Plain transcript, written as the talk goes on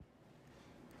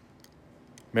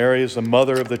Mary is the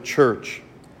mother of the church.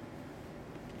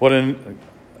 What an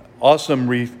awesome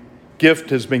gift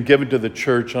has been given to the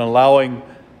church in allowing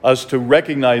us to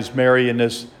recognize Mary in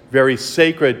this very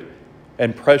sacred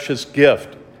and precious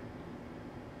gift,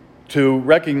 to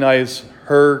recognize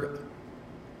her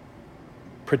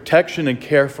protection and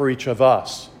care for each of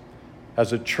us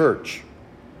as a church.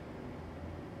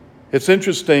 It's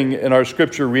interesting in our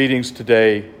scripture readings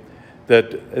today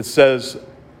that it says,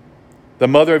 the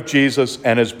mother of Jesus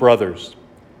and his brothers.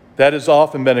 That has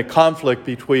often been a conflict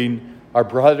between our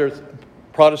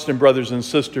Protestant brothers and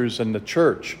sisters in the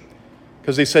church.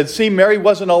 Because they said, see, Mary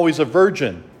wasn't always a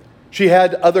virgin. She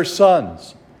had other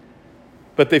sons.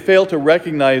 But they failed to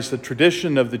recognize the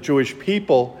tradition of the Jewish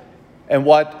people, and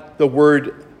what the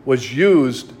word was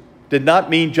used did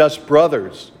not mean just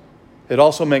brothers. It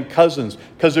also meant cousins,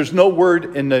 because there's no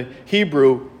word in the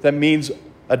Hebrew that means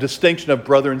a distinction of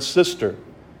brother and sister.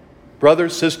 Brother,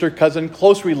 sister, cousin,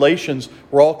 close relations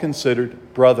were all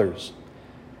considered brothers.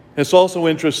 It's also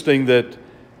interesting that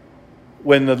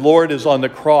when the Lord is on the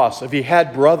cross, if he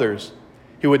had brothers,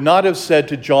 he would not have said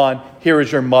to John, here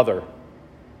is your mother.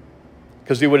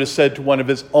 Because he would have said to one of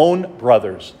his own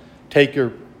brothers, take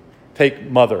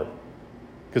mother.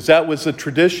 Because that was the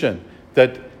tradition,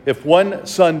 that if one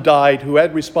son died who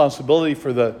had responsibility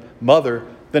for the mother,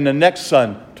 then the next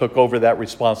son took over that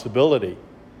responsibility.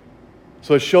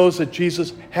 So it shows that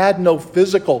Jesus had no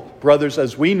physical brothers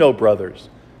as we know brothers,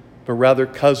 but rather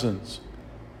cousins.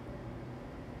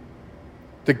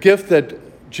 The gift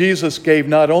that Jesus gave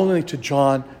not only to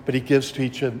John, but he gives to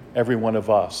each and every one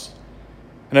of us.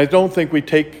 And I don't think we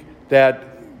take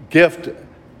that gift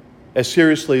as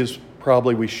seriously as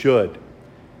probably we should.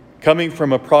 Coming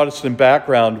from a Protestant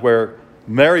background where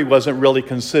Mary wasn't really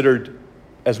considered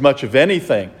as much of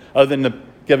anything other than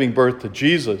giving birth to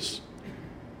Jesus,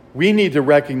 we need to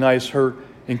recognize her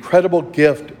incredible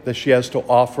gift that she has to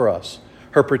offer us.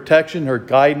 Her protection, her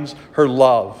guidance, her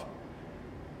love.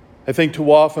 I think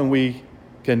too often we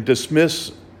can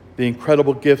dismiss the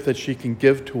incredible gift that she can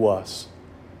give to us.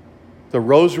 The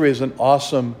rosary is an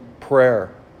awesome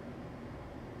prayer.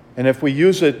 And if we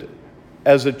use it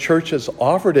as the church has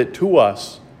offered it to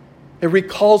us, it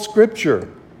recalls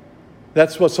Scripture.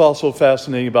 That's what's also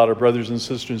fascinating about our brothers and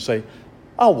sisters and say,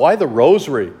 oh, why the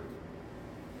rosary?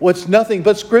 Well, it's nothing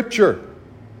but Scripture.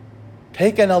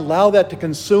 Take and allow that to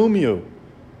consume you,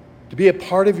 to be a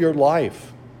part of your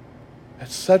life.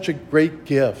 That's such a great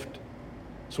gift.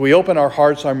 So we open our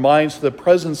hearts, our minds to the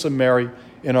presence of Mary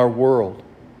in our world.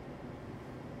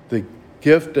 The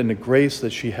gift and the grace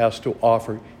that she has to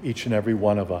offer each and every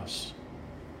one of us.